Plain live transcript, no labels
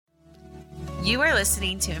You are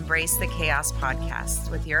listening to Embrace the Chaos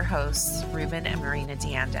podcast with your hosts, Ruben and Marina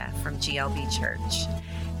Deanda from GLB Church.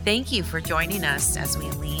 Thank you for joining us as we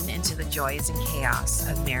lean into the joys and chaos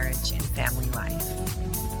of marriage and family life.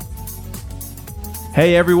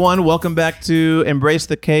 Hey everyone, welcome back to Embrace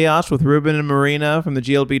the Chaos with Ruben and Marina from the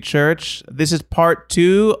GLB Church. This is part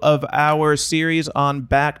 2 of our series on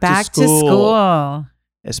back to school.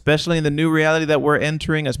 Especially in the new reality that we're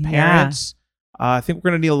entering as parents. I think we're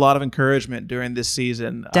going to need a lot of encouragement during this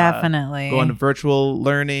season. Definitely. Going to virtual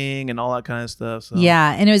learning and all that kind of stuff. So.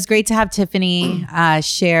 Yeah. And it was great to have Tiffany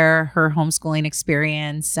share her homeschooling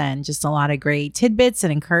experience and just a lot of great tidbits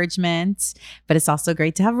and encouragement. But it's also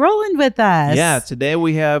great to have Roland with us. Yeah. Today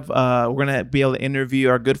we have, we're going to be able to interview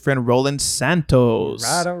our good friend Roland Santos.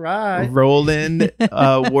 All right. Roland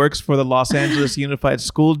works for the Los Angeles Unified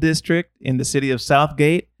School District in the city of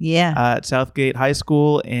Southgate. Yeah. At Southgate High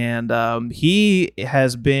School. And he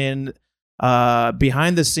has been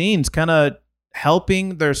behind the scenes kind of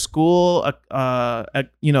helping their school,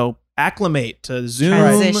 acclimate to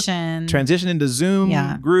Zoom. Transition into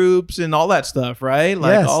Zoom groups and all that stuff, right?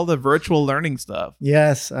 Like all the virtual learning stuff.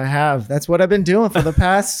 Yes, I have. That's what I've been doing for the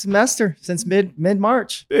past semester since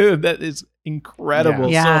mid-March. Dude, that is incredible.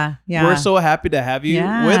 Yeah. We're so happy to have you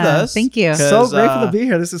with us. Thank you. So grateful to be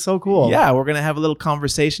here. This is so cool. Yeah, we're gonna have a little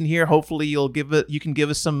conversation here. Hopefully, you can give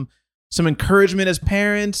us some encouragement as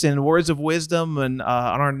parents and words of wisdom and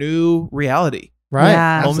on our new reality. Right.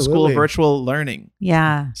 Yeah. Homeschool virtual learning.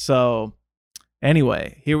 Yeah. So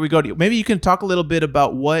anyway, here we go. Maybe you can talk a little bit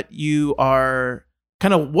about what you are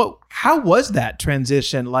how was that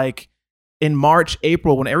transition like in March,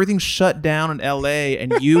 April, when everything shut down in LA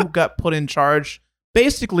and you got put in charge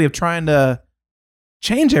basically of trying to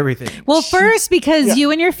change everything? Well, first, because you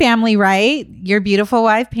and your family, right? Your beautiful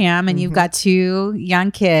wife, Pam, and you've got 2 young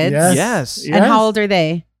kids. Yes. And how old are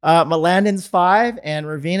they? Melandon's 5 and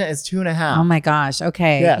Ravina is 2.5. Oh my gosh.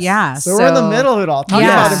 Okay. Yes. Yeah. So we're in the middle of it all. Talk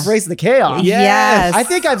about embrace the chaos. Yes. I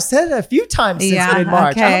think I've said it a few times since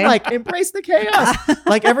mid-March. Okay. I'm like, embrace the chaos.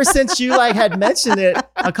 Like ever since you had mentioned it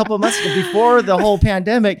a couple of months ago before the whole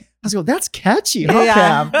pandemic, I was going, that's catchy, huh,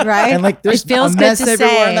 Pam? Right. And like, there's it feels a mess good to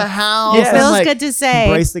everywhere say. in the house. It feels good to say.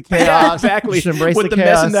 Embrace the chaos. Exactly. Embrace with the the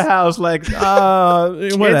chaos. mess in the house, like,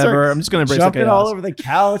 whatever. I'm just going to embrace the chaos. Jumping all over the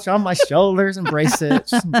couch, on my shoulders. Embrace it.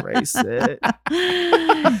 Just embrace it.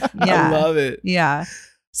 I love it. Yeah.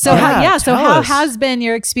 So how has been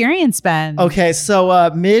your experience been? Okay,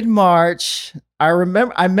 so mid-March, I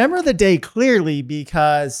remember the day clearly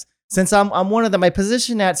because since I'm one of my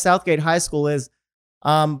position at Southgate High School is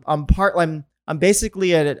I'm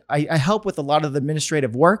basically I help with a lot of the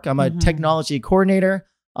administrative work. I'm a technology coordinator,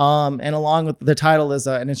 and along with the title is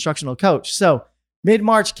an instructional coach. So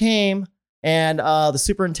mid-March came, and the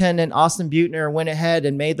superintendent Austin Butner went ahead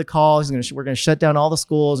and made the call. We're going to shut down all the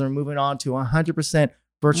schools and we're moving on to 100%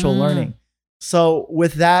 virtual learning. So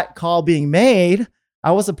with that call being made,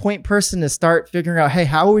 I was a point person to start figuring out, hey,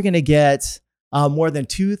 how are we going to get more than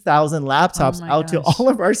 2,000 laptops out to all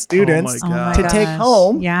of our students to take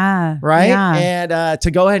home. Yeah. Right. Yeah. And to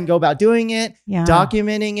go ahead and go about doing it,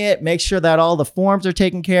 documenting it, make sure that all the forms are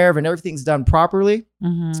taken care of and everything's done properly.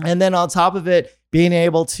 And then on top of it, being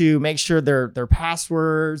able to make sure their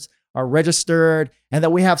passwords are registered and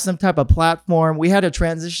that we have some type of platform. We had to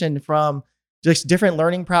transition from just different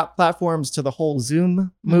learning platforms to the whole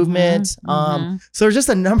Zoom movement. So there's just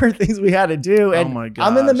a number of things we had to do. And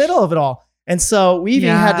I'm in the middle of it all. And so we even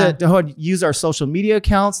had to use our social media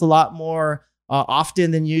accounts a lot more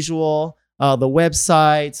often than usual. The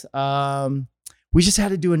website. We just had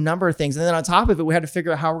to do a number of things. And then on top of it, we had to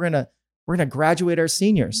figure out how we're gonna graduate our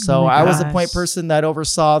seniors. So I was the point person that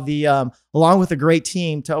oversaw the along with a great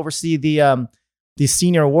team to oversee the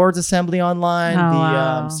senior awards assembly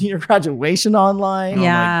online, senior graduation online, Oh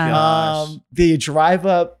my gosh. the drive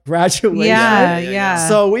up graduation. Yeah.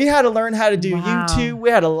 So we had to learn how to do YouTube. We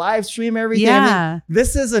had to live stream everything. I mean,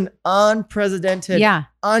 this is an unprecedented,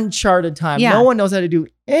 uncharted time. No one knows how to do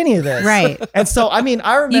any of this. Right. And so, I mean,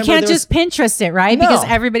 I remember you can't just Pinterest it, right? No. Because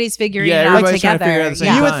everybody's figuring it out everybody's trying to together. figure it out at the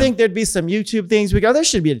same You would time. think there'd be some YouTube things. We go, there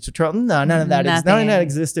should be a tutorial. No, none of that. None of that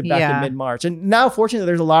existed back in mid-March. And now, fortunately,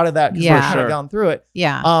 there's a lot of that because we're kind of gone through it.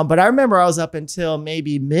 Yeah. But I remember I was up until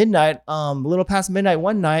maybe midnight, a little past midnight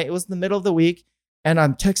one night. It was the middle of the week. And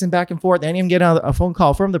I'm texting back and forth. I didn't even get a phone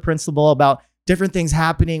call from the principal about different things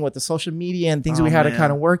happening with the social media and things we had to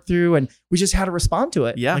kind of work through. And we just had to respond to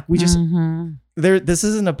it. Yeah. Like we just, this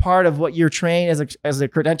isn't a part of what you're trained as a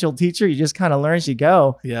credentialed teacher. You just kind of learn as you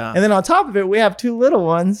go. Yeah. And then on top of it, we have 2 little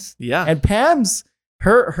ones. Yeah. And Pam's,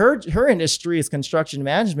 her industry is construction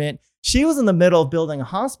management. she was in the middle of building a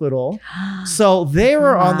hospital. So they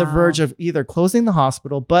were on the verge of either closing the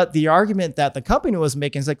hospital, but the argument that the company was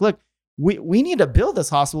making is like, look, we need to build this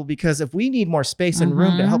hospital because if we need more space and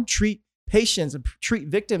room to help treat patients and treat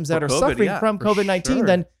victims that are suffering from COVID-19,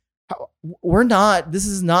 then this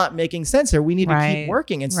is not making sense here. We need to keep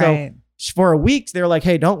working. And so for a week, they're like,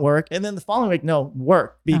 hey, don't work. And then the following week, no,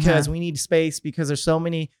 work because we need space because there's so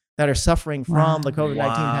many that are suffering from the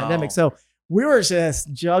COVID-19 pandemic. So we were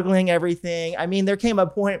just juggling everything. I mean, there came a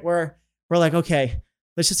point where we're like, okay,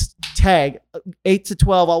 let's just tag 8 to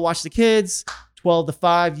 12. I'll watch the kids. 12 to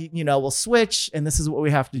 5, we'll switch. And this is what we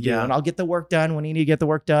have to do. And I'll get the work done when you need to get the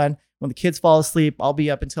work done. When the kids fall asleep, I'll be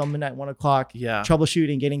up until midnight, 1 o'clock,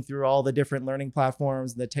 troubleshooting, getting through all the different learning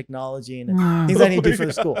platforms, the technology and things I need to do for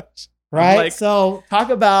the school. Right. So talk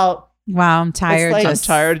about. Wow, I'm tired. I'm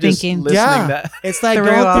tired just listening to that. It's like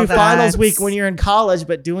going through finals week when you're in college,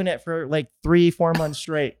 but doing it for like 3-4 months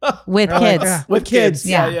straight. With kids. With kids.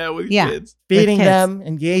 With kids. Feeding them,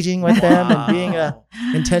 engaging with them, and being an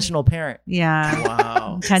intentional parent. Yeah.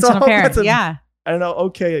 Wow. Intentional parent. I don't know.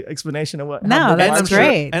 Okay. Explanation of what. No, that's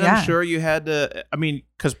great. And I'm sure you had to,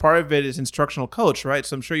 because part of it is instructional coach, right?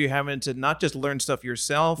 So I'm sure you're having to not just learn stuff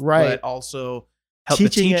yourself, but also help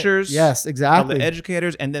teaching the teachers. Yes, exactly. Help the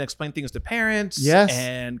educators and then explain things to parents. Yes.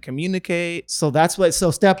 And communicate. So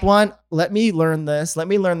so step one, let me learn this. Let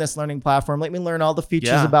me learn this learning platform. Let me learn all the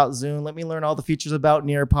features about Zoom. Let me learn all the features about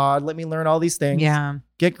Nearpod. Let me learn all these things. Yeah.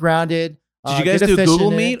 Get grounded. Did you guys do Google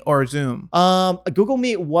Meet or Zoom? Google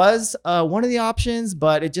Meet was one of the options,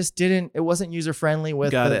 but it wasn't user friendly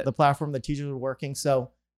with the platform the teachers were working.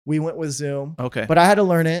 So we went with Zoom. Okay. But I had to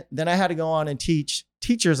learn it. Then I had to go on and teach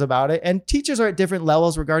teachers about it. And teachers are at different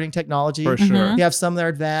levels regarding technology. For sure. You have some that are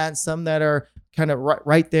advanced, some that are kind of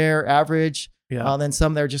right there, average. Yeah. Then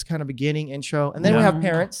some that are just kind of beginning, intro. And then we have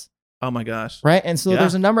parents. Oh my gosh. Right. And so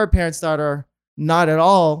there's a number of parents that are not at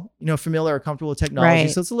all, familiar or comfortable with technology.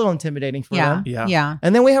 So it's a little intimidating for them. Yeah.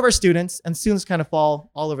 And then we have our students, and students kind of fall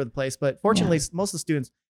all over the place. But fortunately, most of the students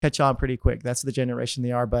catch on pretty quick. That's the generation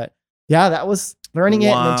they are. But that was learning it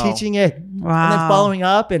and then teaching it. Wow. And then following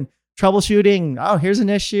up and troubleshooting. Oh, here's an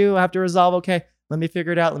issue I have to resolve. Okay, let me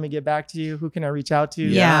figure it out. Let me get back to you. Who can I reach out to?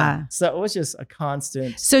 Yeah. So it was just a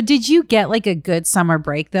constant. So did you get like a good summer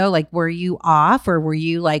break though? Like were you off or were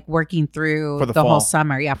you like working through the whole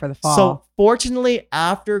summer? Yeah, for the fall. So fortunately,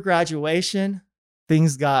 after graduation,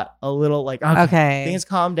 things got a little like, okay. Things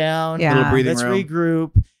calmed down. Yeah. A little breathing Let's room.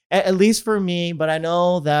 regroup. At least for me, but I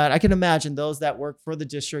know that I can imagine those that work for the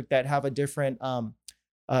district that have a different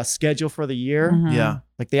schedule for the year. Mm-hmm. Yeah.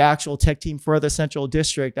 Like the actual tech team for the central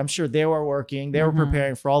district, I'm sure they were working. They were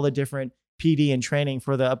preparing for all the different PD and training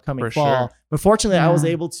for the upcoming fall. Sure. But fortunately, I was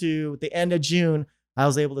able to, at the end of June, I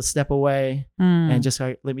was able to step away and just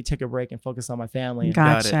let me take a break and focus on my family and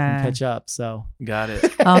catch up. So got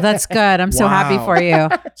it. Oh, that's good. I'm so happy for you.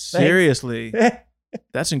 Seriously.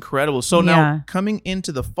 That's incredible. So now coming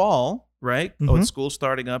into the fall, right? With school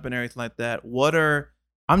starting up and everything like that,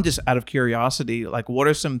 I'm just out of curiosity, like what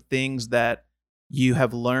are some things that you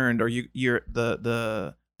have learned or you're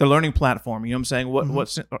the learning platform, you know what I'm saying? What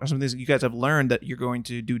are some things that you guys have learned that you're going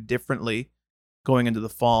to do differently going into the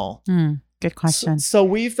fall? Good question. So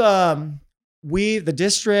we've the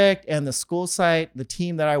district and the school site, the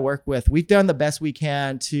team that I work with, we've done the best we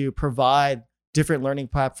can to provide different learning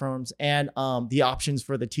platforms and the options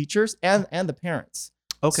for the teachers and the parents.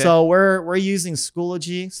 Okay. So we're using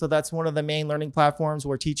Schoology. So that's one of the main learning platforms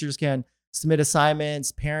where teachers can submit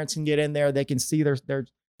assignments, parents can get in there, they can see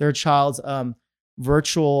their child's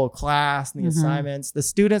virtual class and the assignments. The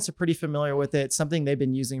students are pretty familiar with it. It's something they've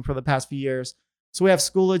been using for the past few years. So we have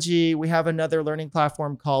Schoology. We have another learning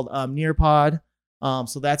platform called Nearpod.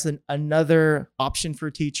 So that's another option for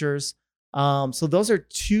teachers. So those are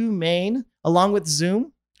two main, along with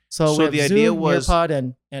Zoom. So we have the Zoom, idea was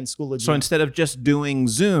Nearpod, and Schoology. So instead of just doing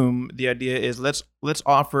Zoom, the idea is let's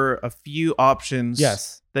offer a few options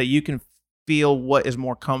that you can feel what is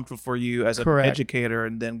more comfortable for you as an educator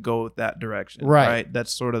and then go that direction. Right.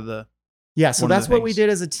 That's sort of the so that's what we did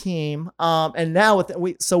as a team. And now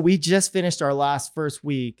we just finished our first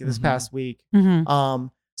week this past week.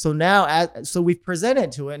 So now, so we've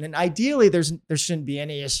presented to it, and ideally there shouldn't be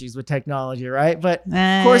any issues with technology, right? But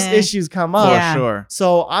of course, issues come up. For sure.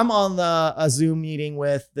 So I'm on a Zoom meeting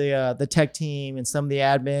with the tech team and some of the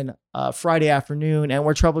admin Friday afternoon, and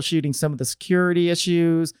we're troubleshooting some of the security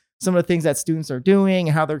issues, some of the things that students are doing,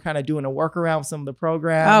 and how they're kind of doing a workaround with some of the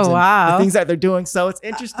programs. Oh, wow. The things that they're doing. So it's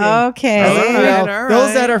interesting. Okay. All right.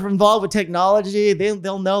 Those that are involved with technology,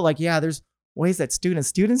 they'll know there's ways that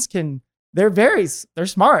students can they're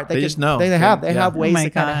smart. They just know. They have ways to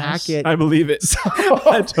kind of hack it. I believe it.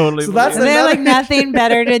 I totally believe it. They have like nothing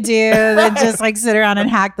better to do than just like sit around and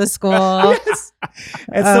hack the school. Yes.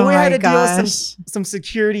 And so we had to deal with some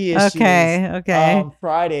security issues. Okay.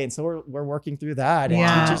 Friday, and so we're working through that.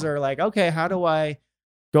 And teachers are like, okay, how do I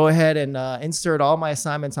go ahead and insert all my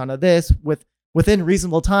assignments onto this within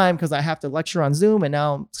reasonable time, because I have to lecture on Zoom and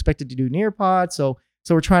now I'm expected to do Nearpod. So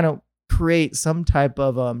we're trying to create some type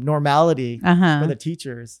of normality for the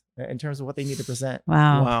teachers in terms of what they need to present.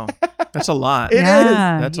 Wow. That's a lot. It is.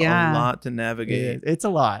 That's a lot to navigate. It's a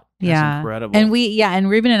lot. That's incredible. And and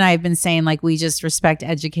Ruben and I have been saying like we just respect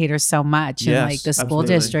educators so much and like the school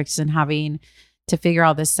districts and having to figure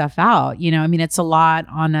all this stuff out. You know, I mean, it's a lot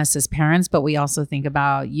on us as parents, but we also think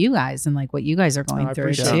about you guys and like what you guys are going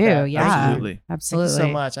through too. That. Yeah, absolutely. Thank you so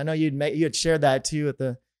much. I know you had shared that too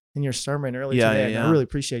in your sermon earlier today. I really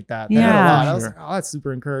appreciate that. That meant a lot. I was like, oh, that's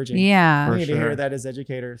super encouraging. Yeah. We need to hear that as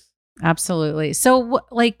educators. Absolutely. So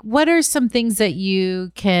what are some things that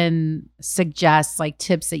you can suggest, like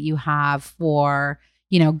tips that you have for,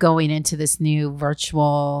 you know, going into this new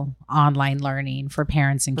virtual online learning for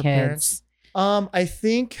parents and kids? I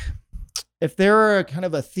think if there were kind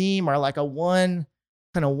of a theme or like a one-liner,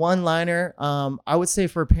 I would say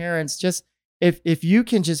for parents, just if you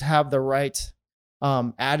can just have the right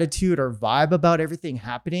attitude or vibe about everything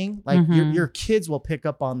happening, like your kids will pick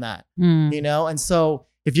up on that, you know? And so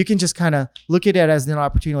if you can just kind of look at it as an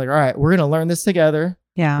opportunity, like, all right, we're going to learn this together.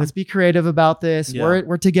 Yeah. Let's be creative about this. Yeah.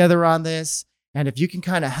 We're together on this. And if you can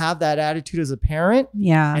kind of have that attitude as a parent,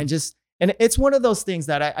 and it's one of those things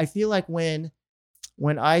that I feel like when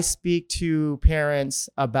I speak to parents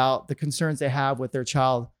about the concerns they have with their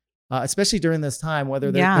child, especially during this time,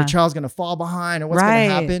 whether their child's going to fall behind or what's going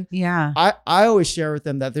to happen. Yeah. I always share with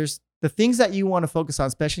them that there's the things that you want to focus on,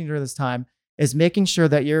 especially during this time, is making sure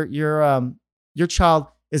that your child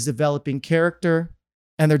is developing character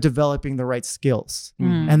and they're developing the right skills.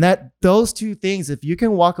 And that those two things, if you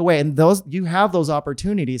can walk away and you have those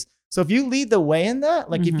opportunities. So if you lead the way in that,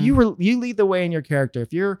 like if you lead the way in your character,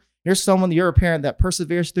 if you're a parent that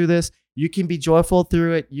perseveres through this, you can be joyful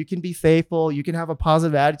through it. You can be faithful. You can have a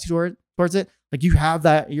positive attitude towards it. Like you have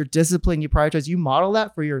that, your discipline, you prioritize, you model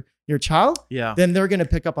that for your child. Yeah. Then they're going to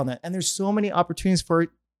pick up on that. And there's so many opportunities for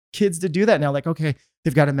kids to do that now. Like, okay,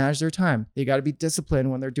 they've got to manage their time. They got to be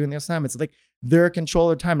disciplined when they're doing the assignments. Like they're in control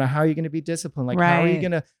of their time. Now, how are you going to be disciplined? Like, how are you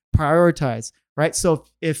going to prioritize? Right. So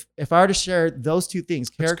if I were to share those two things,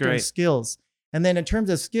 character and skills, and then in terms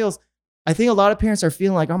of skills, I think a lot of parents are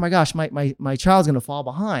feeling like, oh my gosh, my child's going to fall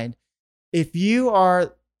behind. If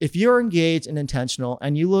you're engaged and intentional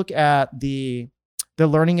and you look at the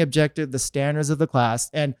learning objective, the standards of the class,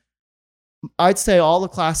 and I'd say all the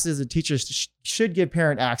classes and teachers should give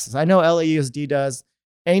parent access. I know LAUSD does.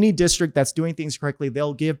 Any district that's doing things correctly,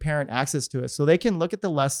 they'll give parent access to it. So they can look at the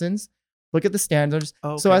lessons, look at the standards.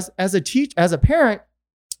 Okay. So as a parent,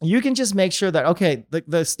 you can just make sure that, okay,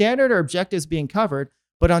 the standard or objective is being covered,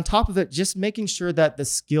 but on top of it, just making sure that the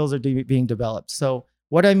skills are being developed. So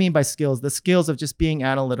what I mean by skills, the skills of just being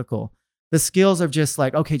analytical, the skills of just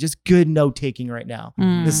like, okay, just good note taking right now,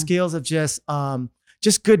 the skills of just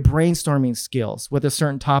good brainstorming skills with a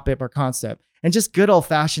certain topic or concept, and just good old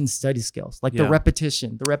fashioned study skills, like the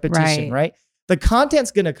repetition, right? The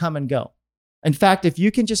content's going to come and go. In fact, if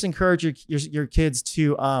you can just encourage your kids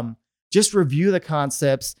to just review the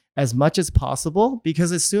concepts as much as possible,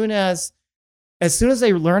 because as soon as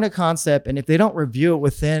they learn a concept, and if they don't review it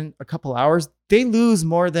within a couple hours, they lose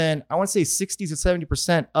more than, I want to say 60 to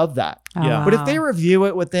 70% of that. But if they review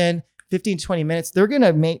it within 15, 20 minutes, they're going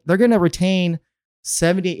to retain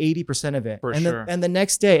 70-80% of it. And the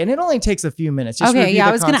next day, and it only takes a few minutes. Just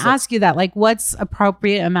I was going to ask you that, like, what's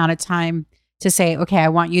appropriate amount of time to say, okay, I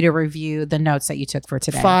want you to review the notes that you took for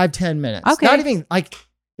today? 5-10 minutes. Okay. Not even like,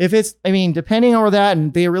 if it's, depending on that,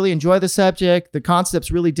 and they really enjoy the subject, the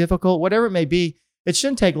concept's really difficult, whatever it may be, it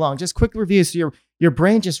shouldn't take long. Just quick review. So your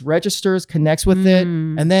brain just registers, connects with it.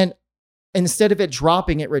 And then instead of it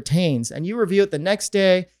dropping, it retains, and you review it the next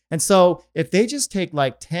day. And so if they just take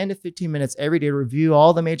like 10 to 15 minutes every day to review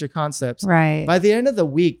all the major concepts, by the end of the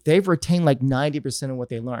week, they've retained like 90% of what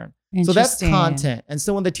they learn. So that's content. And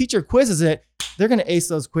so when the teacher quizzes it, they're going to ace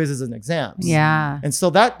those quizzes and exams. Yeah. And so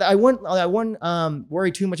that I wouldn't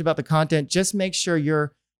worry too much about the content. Just make sure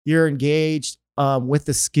you're engaged with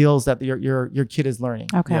the skills that your kid is learning.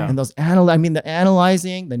 Okay. And those the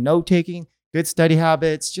analyzing, the note taking, good study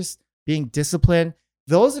habits, just being disciplined.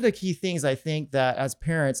 Those are the key things I think that as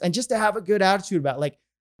parents, and just to have a good attitude about, like,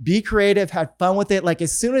 be creative, have fun with it. Like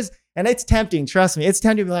as soon as And it's tempting. Trust me. It's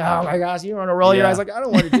tempting to be like, oh my gosh, you want to roll your eyes. Like, I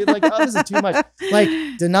don't want to do it. Like, oh, this is too much. Like,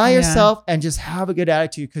 deny yourself and just have a good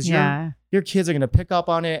attitude, because your kids are going to pick up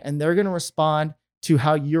on it and they're going to respond to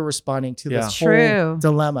how you're responding to this whole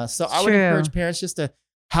dilemma. So I would encourage parents just to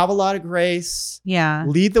have a lot of grace. Yeah.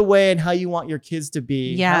 Lead the way in how you want your kids to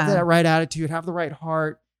be. Yeah. Have that right attitude. Have the right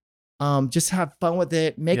heart. Just have fun with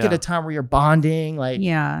it. Make it a time where you're bonding. Like,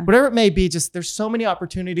 whatever it may be. Just there's so many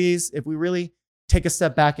opportunities if we really take a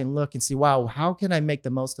step back and look and see, wow, how can I make the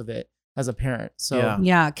most of it as a parent? So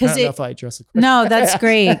because I don't know if I address the question. No, that's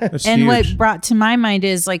great. That's and huge. What brought to my mind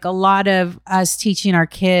is like a lot of us teaching our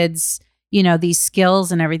kids, you know, these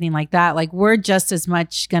skills and everything like that. Like we're just as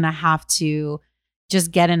much going to have to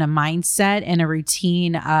just get in a mindset and a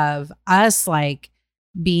routine of us like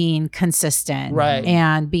being consistent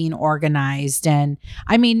and being organized. And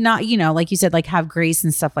I mean, not, you know, like you said, like have grace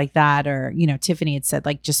and stuff like that. Or, you know, Tiffany had said,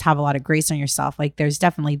 like, just have a lot of grace on yourself. Like there's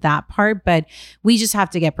definitely that part, but we just have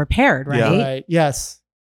to get prepared, right? Yeah. Right. Yes.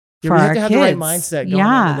 We have to have the right mindset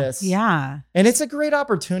going into this. Yeah. And it's a great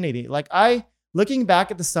opportunity. Like looking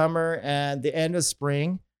back at the summer and the end of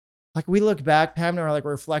spring, like we look back, Pam and I are like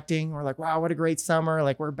reflecting. We're like, wow, what a great summer.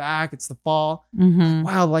 Like we're back. It's the fall. Mm-hmm.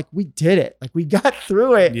 Wow. Like we did it. Like we got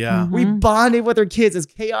through it. Yeah. Mm-hmm. We bonded with our kids. As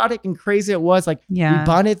chaotic and crazy it was, like we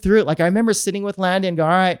bonded through it. Like I remember sitting with Landon and go,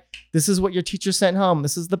 all right, this is what your teacher sent home.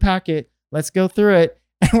 This is the packet. Let's go through it.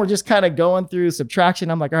 And we're just kind of going through subtraction.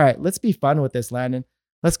 I'm like, all right, let's be fun with this, Landon.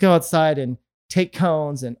 Let's go outside and take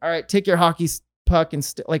cones and all right, take your hockey puck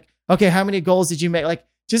and like, okay, how many goals did you make? Like,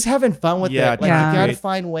 just having fun with it. Like you got to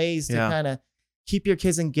find ways to kind of keep your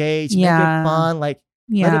kids engaged, make it fun. Like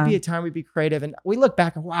let it be a time we be creative. And we look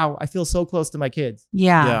back and wow, I feel so close to my kids.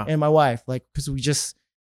 And my wife, like, cause we just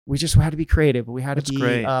had to be creative. We had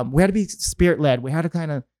to we had to be spirit led. We had to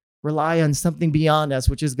kind of rely on something beyond us,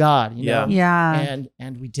 which is God, you know?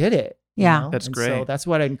 And we did it. Yeah. You know? That's great. So that's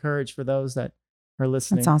what I encourage for those that are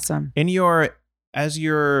listening. That's awesome. As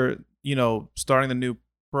you're, you know, starting the new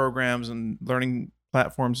programs and learning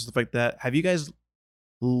platforms and stuff like that, have you guys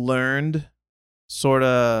learned sort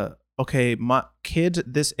of, okay, my kids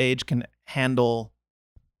this age can handle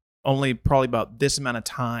only probably about this amount of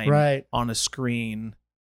time on a screen,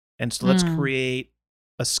 and so let's create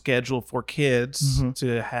a schedule for kids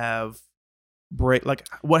to have break. Like,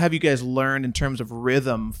 what have you guys learned in terms of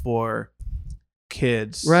rhythm for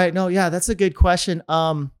kids? Right. No, yeah, that's a good question.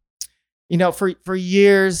 You know, for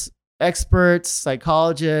years, experts,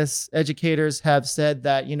 psychologists, educators have said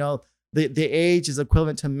that, you know, the age is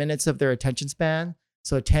equivalent to minutes of their attention span.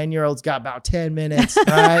 So a 10-year-old's got about 10 minutes,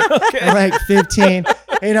 right? And like 15.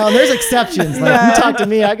 You know, there's exceptions. Like you talk to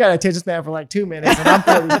me, I got an attention span for like 2 minutes and I'm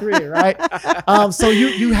 33, right? So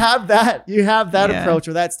you have that approach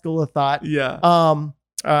or that school of thought.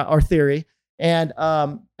 Or theory. And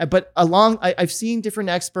but I've seen different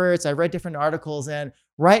experts, I've read different articles, and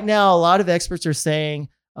right now a lot of experts are saying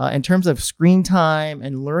in terms of screen time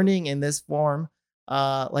and learning in this form,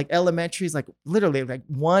 like elementary is like literally like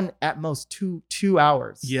 1 at most 2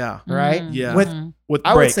 hours. Yeah. Right. Yeah. With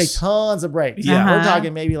I would say tons of breaks. Yeah. We're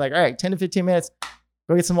talking maybe like, all right, 10 to 15 minutes,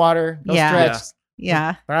 go get some water, go stretch.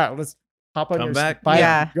 Yeah. All right, let's hop on come your back.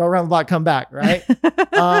 bike, go around the block, come back. Right.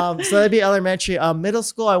 So that'd be elementary. Middle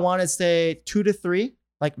school, I want to say 2 to 3,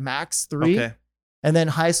 like max 3. Okay. And then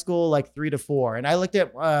high school, like 3 to 4. And I looked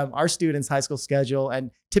at our students' high school schedule,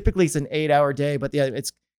 and typically it's an 8-hour day, but yeah,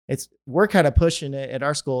 we're kind of pushing it at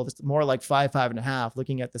our school. It's more like 5.5,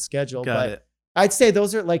 looking at the schedule. Got it. I'd say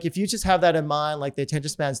those are like, if you just have that in mind, like the attention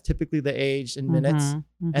span is typically the age in minutes.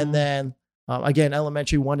 And then again,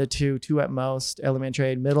 elementary 1 to 2, 2 at most,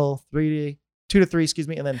 elementary, middle 2 to 3,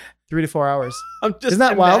 and then 3 to 4 hours. Isn't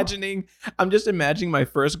that wild? I'm just imagining my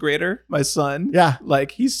first grader, my son. Yeah.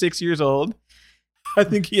 Like he's 6 years old. I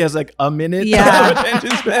think he has like a minute of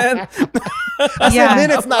attention span. I said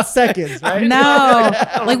minutes, not seconds, right? No.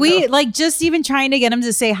 Like we like just even trying to get him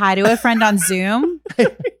to say hi to a friend on Zoom,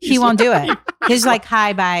 he won't do it. He's like,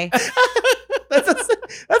 hi, bye.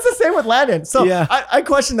 That's the same with Landon. So I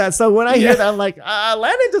question that. So when I hear that, I'm like,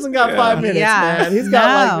 Landon doesn't got 5 minutes, man. He's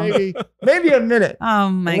got like maybe a minute. Oh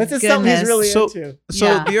my goodness. This is something he's really into.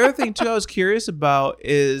 So the other thing too I was curious about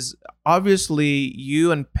is obviously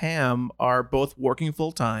you and Pam are both working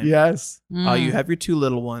full time. Yes. You have your 2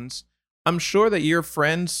 little ones. I'm sure that your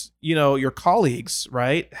friends, you know, your colleagues,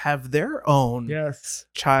 right, have their own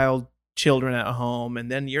children at home,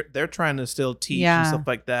 and then they're trying to still teach and stuff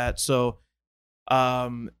like that. So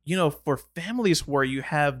you know, for families where you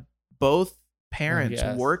have both parents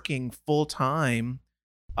working full time,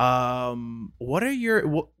 what are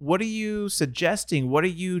you suggesting? What are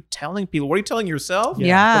you telling people? What are you telling yourself?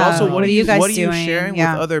 Yeah. But also, what are you guys doing? Sharing with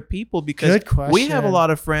other people? Because we have a lot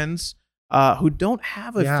of friends who don't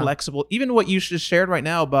have a flexible, even what you just shared right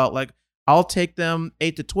now about like, I'll take them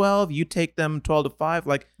 8 to 12, you take them 12 to 5.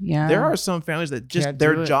 Like there are some families that just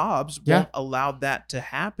their jobs won't allow that to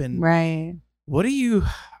happen. Right. What are you?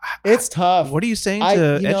 It's tough. What are you saying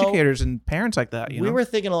to educators and parents like that? We were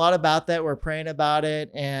thinking a lot about that. We're praying about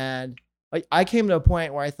it. And I came to a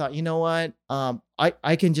point where I thought, you know what?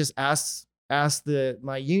 I can just ask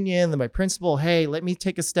my union, my principal, hey, let me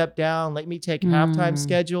take a step down. Let me take halftime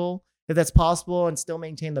schedule if that's possible and still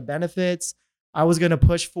maintain the benefits. I was going to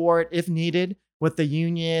push for it if needed with the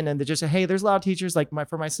union and just say, hey, there's a lot of teachers like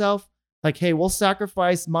for myself, like, hey, we'll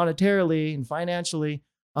sacrifice monetarily and financially.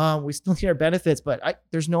 We still need our benefits, but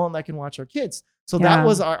there's no one that can watch our kids. So that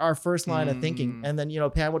was our first line of thinking. And then,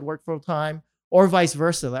 Pam would work full time or vice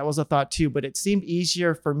versa. That was a thought too, but it seemed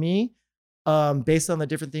easier for me based on the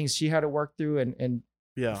different things she had to work through and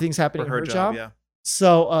things happening in her job. Yeah.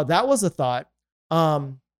 So that was a thought.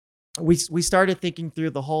 We started thinking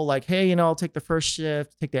through the whole like, hey, I'll take the first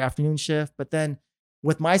shift, take the afternoon shift. But then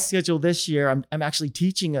with my schedule this year, I'm actually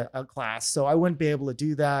teaching a class. So I wouldn't be able to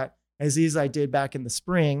do that as easy as I did back in the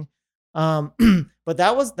spring. But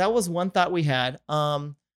that was one thought we had.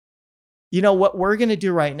 What we're going to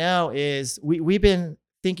do right now is we've been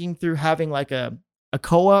thinking through having like a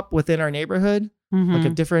co-op within our neighborhood, like a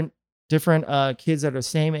different kids that are the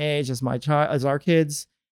same age as as our kids.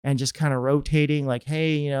 And just kind of rotating like,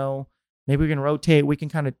 hey, maybe we can rotate. We can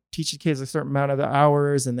kind of teach the kids a certain amount of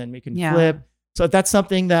hours and then we can flip. So if that's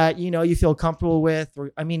something that, you feel comfortable with,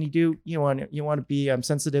 or, I mean, you want to be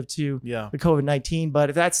sensitive to the COVID-19, but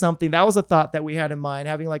if that's something, that was a thought that we had in mind,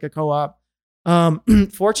 having like a co-op.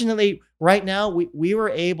 Fortunately, right now we were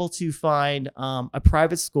able to find a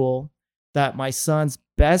private school that my son's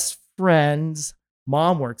best friend's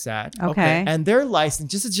mom works at. Okay. And their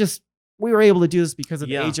license, we were able to do this because of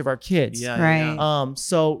the age of our kids. Yeah. Right.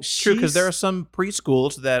 So true, because there are some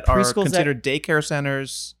preschools that are considered daycare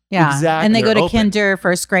centers. Yeah. Exactly. And they go to kinder,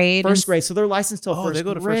 first grade. First grade. So they're licensed till first grade. They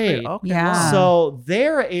go to first grade. Okay. Yeah. So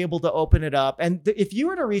they're able to open it up. And if you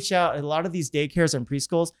were to reach out at a lot of these daycares and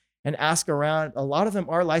preschools and ask around, a lot of them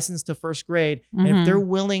are licensed to first grade. And if they're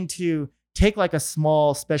willing to take like a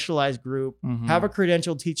small specialized group, have a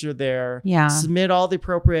credentialed teacher there, submit all the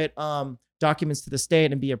appropriate documents to the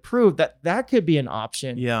state and be approved, that could be an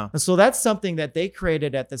option. Yeah. And so that's something that they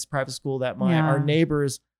created at this private school that our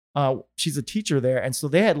neighbors, she's a teacher there. And so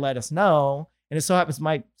they had let us know. And it so happens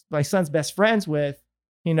my son's best friends with,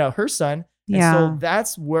 her son. And so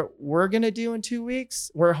that's what we're going to do in 2 weeks.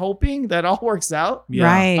 We're hoping that all works out. Yeah.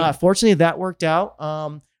 Right. Fortunately, that worked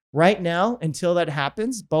out. Right now, until that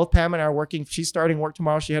happens, both Pam and I are working. She's starting work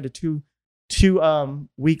tomorrow. She had a two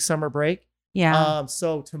week summer break. Yeah.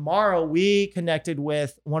 So tomorrow we connected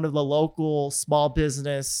with one of the local small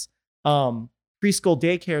business preschool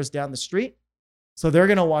daycares down the street. So they're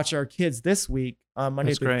going to watch our kids this week,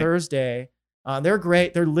 Monday through Thursday. They're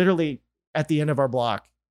great. They're literally at the end of our block.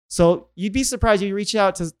 So you'd be surprised. You reach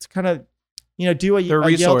out to kind of, do a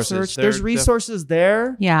Yelp search. There's resources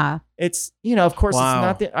there. Yeah. It's, of course, it's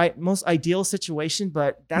not the most ideal situation,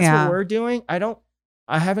 but that's what we're doing.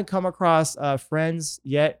 I haven't come across friends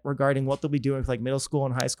yet regarding what they'll be doing with like middle school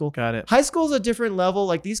and high school. Got it. High school is a different level.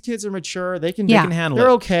 Like these kids are mature. They can handle it.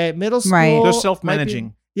 They're okay. Middle school. Right. They're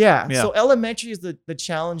self-managing. Yeah. So elementary is the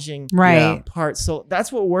challenging part. So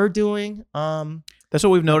that's what we're doing. That's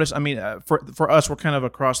what we've noticed. I mean, for us, we're kind of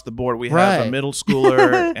across the board. We have a middle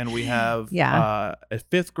schooler and we have a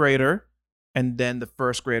fifth grader. And then the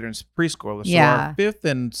first grader and preschooler. So our fifth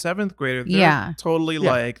and seventh grader, they're totally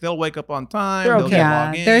like, they'll wake up on time. They're okay.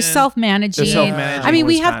 Log in. They're self-managing. I mean,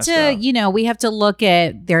 we have to, we have to look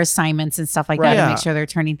at their assignments and stuff like that to make sure they're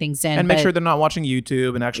turning things in. And make sure they're not watching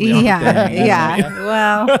YouTube and actually on the thing.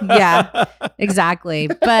 Well, exactly.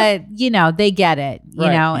 But, they get it,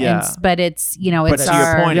 but it's, but to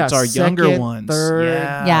your point, it's our younger ones.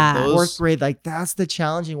 Third, fourth grade. Like that's the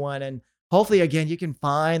challenging one. And hopefully, again, you can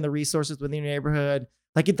find the resources within your neighborhood.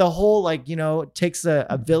 Like the whole, it takes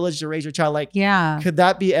a village to raise your child. Like, could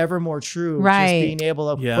that be ever more true? Right. Just being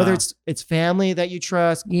able to, whether it's family that you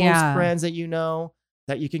trust, close friends that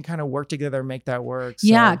that you can kind of work together and make that work. So.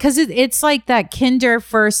 Yeah, because it's like that kinder,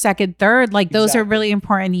 first, second, third. Like those are really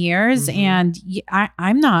important years. And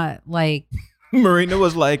I'm not like. Marina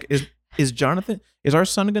was like, is our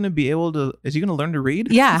son going to be able to, is he going to learn to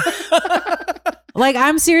read? Yeah. Like,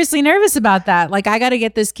 I'm seriously nervous about that. Like, I got to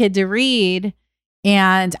get this kid to read,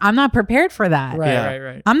 and I'm not prepared for that.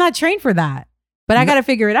 Right. I'm not trained for that. but I got to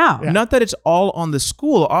figure it out. Not that it's all on the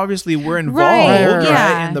school. Obviously, we're involved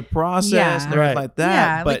right, in the process and everything like that.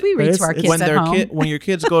 Yeah, but like we read to our kids at home. When your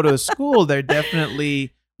kids go to a school, they're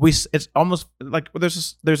definitely it's almost like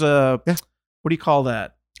there's a what do you call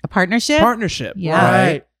that? A partnership. Yeah.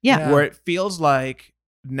 Right. Yeah. Where it feels like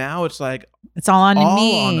now it's like it's all on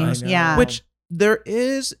me. Yeah. Which there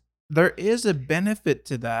is a benefit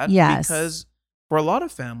to that. Yes. Because for a lot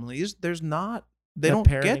of families, they don't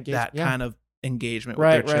get that kind of engagement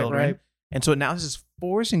with their children. Right. And so now this is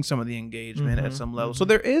forcing some of the engagement at some level. So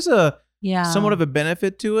there is a somewhat of a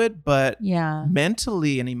benefit to it, but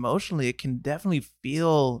mentally and emotionally, it can definitely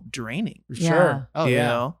feel draining. For sure. Oh, you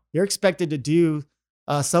know? You're expected to do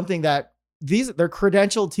something that they're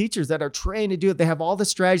credentialed teachers that are trained to do it. They have all the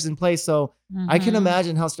strategies in place. So I can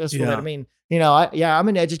imagine how stressful that. I mean, you know, I'm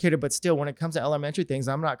an educator, but still when it comes to elementary things,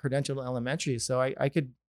 I'm not credentialed in elementary. So I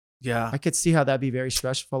could see how that'd be very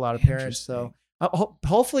stressful for a lot of parents. So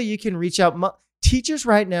hopefully you can reach out. Teachers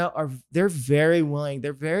right now they're very willing.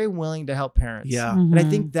 They're very willing to help parents. Yeah. And I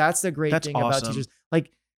think that's the great thing about teachers.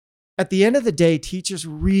 Like at the end of the day, teachers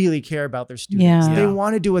really care about their students. They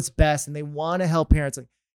want to do what's best and they want to help parents. Like,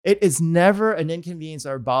 it is never an inconvenience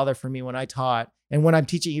or a bother for me when I taught and when I'm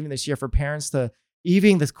teaching even this year for parents to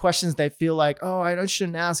even the questions they feel like, oh, I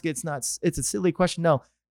shouldn't ask. It's a silly question. No,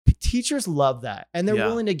 teachers love that. And they're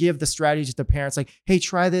willing to give the strategies to parents like, hey,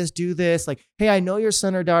 try this, do this. Like, hey, I know your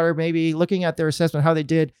son or daughter, maybe looking at their assessment, how they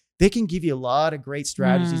did, they can give you a lot of great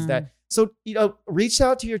strategies so, you know, reach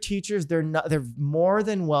out to your teachers. They're more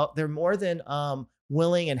than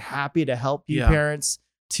willing and happy to help you parents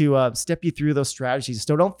to step you through those strategies.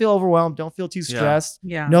 So don't feel overwhelmed. Don't feel too stressed.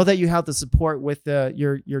 Know that you have the support with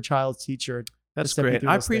your child's teacher. That's great.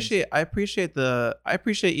 I appreciate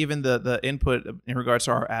even the input in regards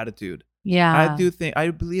to our attitude. Yeah.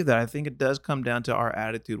 I believe that. I think it does come down to our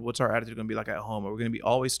attitude. What's our attitude going to be like at home? Are we going to be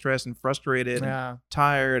always stressed and frustrated and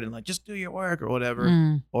tired and like, just do your work or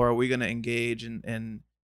whatever? Or are we going to engage and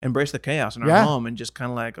embrace the chaos in our home and just kind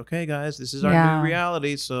of like, okay, guys, this is our new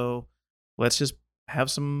reality. So let's just have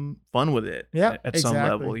some fun with it at some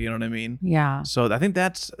level. You know what I mean? Yeah. So I think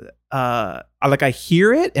that's like I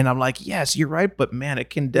hear it and I'm like, yes, you're right. But man, it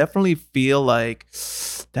can definitely feel like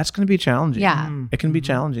that's going to be challenging. Yeah. It can be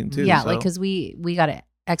challenging too. Yeah. So. Like, cause we got to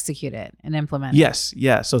execute it and implement it. Yes.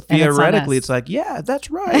 Yeah. So theoretically it's like, yeah, that's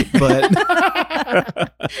right. But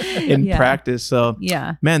in practice. So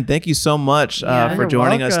man, thank you so much for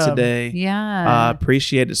joining us today. Yeah.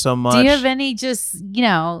 Appreciate it so much. Do you have any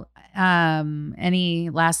any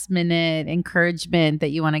last minute encouragement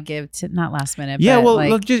that you want to give to not last minute?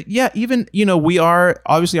 Even, you know, we are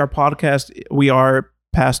obviously our podcast, we are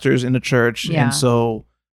pastors in the church. And so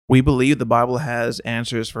we believe the Bible has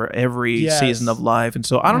answers for every season of life. And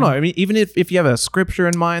so I don't know. I mean, even if you have a scripture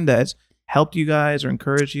in mind that's helped you guys or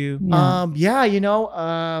encouraged you. I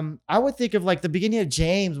would think of like the beginning of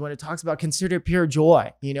James when it talks about consider it pure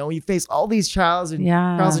joy. You know, you face all these trials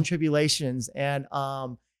and tribulations. And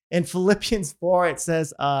in Philippians 4, it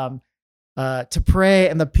says to pray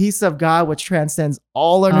and the peace of God, which transcends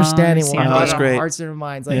all understanding, will guard our hearts and our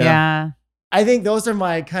minds. Like, I think those are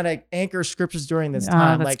my kind of anchor scriptures during this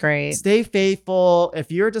time. That's great. Stay faithful.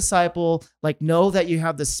 If you're a disciple, like know that you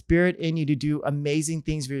have the Spirit in you to do amazing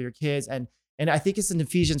things for your kids. And I think it's in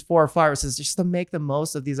Ephesians 4 or 5, it says just to make the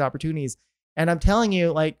most of these opportunities. And I'm telling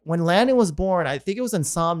you, like when Landon was born, I think it was in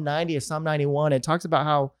Psalm 90 or Psalm 91, it talks about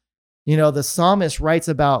how, you know, the psalmist writes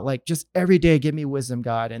about like just every day, give me wisdom,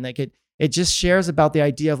 God. And like it just shares about the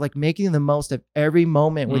idea of like making the most of every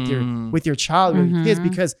moment with your child, with your kids,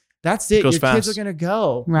 because that's it. Your kids are going to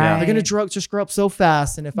go. Right. They're going to just grow up so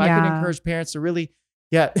fast. And if I can encourage parents to really,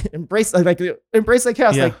 embrace the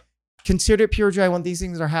chaos, like consider it pure joy when these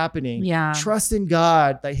things are happening. Yeah. Trust in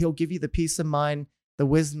God that He'll give you the peace of mind, the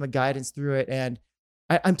wisdom, the guidance through it. And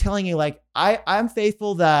I'm telling you, like, I'm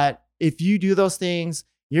faithful that if you do those things,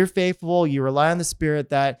 you're faithful, you rely on the Spirit,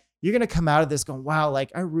 that you're going to come out of this going, wow,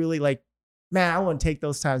 like I really man, I want to take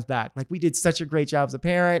those times back. Like we did such a great job as a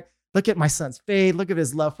parent. Look at my son's faith. Look at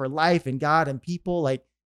his love for life and God and people. Like,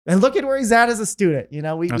 and look at where he's at as a student. You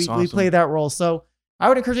know, we play that role. So I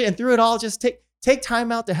would encourage you, and through it all, just take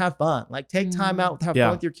time out to have fun. Like take time out to have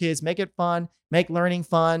fun with your kids. Make it fun. Make learning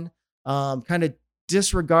fun. Kind of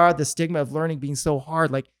disregard the stigma of learning being so hard.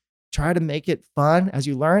 Like try to make it fun as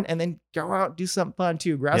you learn, and then go out and do something fun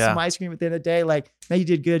too. Grab some ice cream at the end of the day. Like, man, you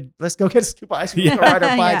did good. Let's go get a scoop of ice cream. Ride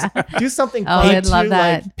our bikes. Do something fun I'd love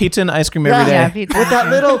that. Like pizza and ice cream every day. Yeah, pizza. With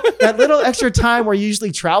that little extra time where you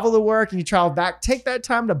usually travel to work and you travel back, take that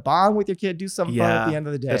time to bond with your kid. Do something fun at the end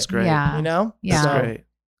of the day. That's great. Yeah. You know? Yeah. That's great.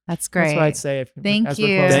 That's great. That's what I'd say. Thank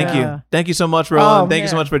you. Thank you so much, Roland. Thank you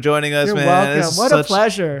so much for joining us, You're man. welcome. What a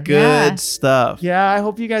pleasure. Good stuff. Yeah, I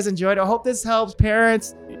hope you guys enjoyed it. I hope this helps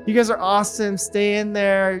parents. You guys are awesome. Stay in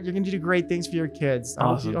there. You're going to do great things for your kids.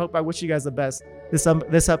 Awesome. I wish you guys the best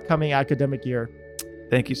this upcoming academic year.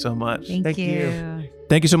 Thank you so much. Thank you.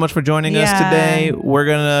 Thank you so much for joining us today. We're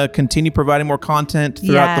going to continue providing more content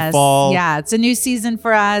throughout the fall. Yeah, it's a new season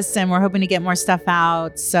for us and we're hoping to get more stuff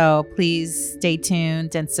out. So please stay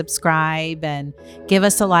tuned and subscribe and give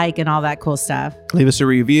us a like and all that cool stuff. Leave us a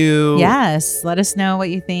review. Yes. Let us know what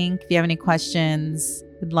you think. If you have any questions,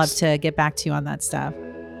 we'd love to get back to you on that stuff.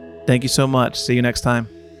 Thank you so much. See you next time.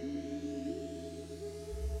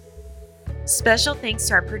 Special thanks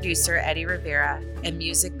to our producer, Eddie Rivera, and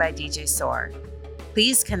music by DJ Soar.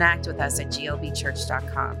 Please connect with us at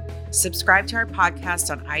glbchurch.com. Subscribe to our podcast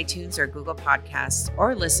on iTunes or Google Podcasts,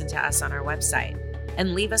 or listen to us on our website,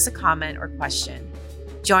 and leave us a comment or question.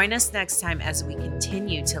 Join us next time as we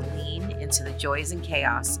continue to lean into the joys and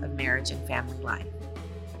chaos of marriage and family life.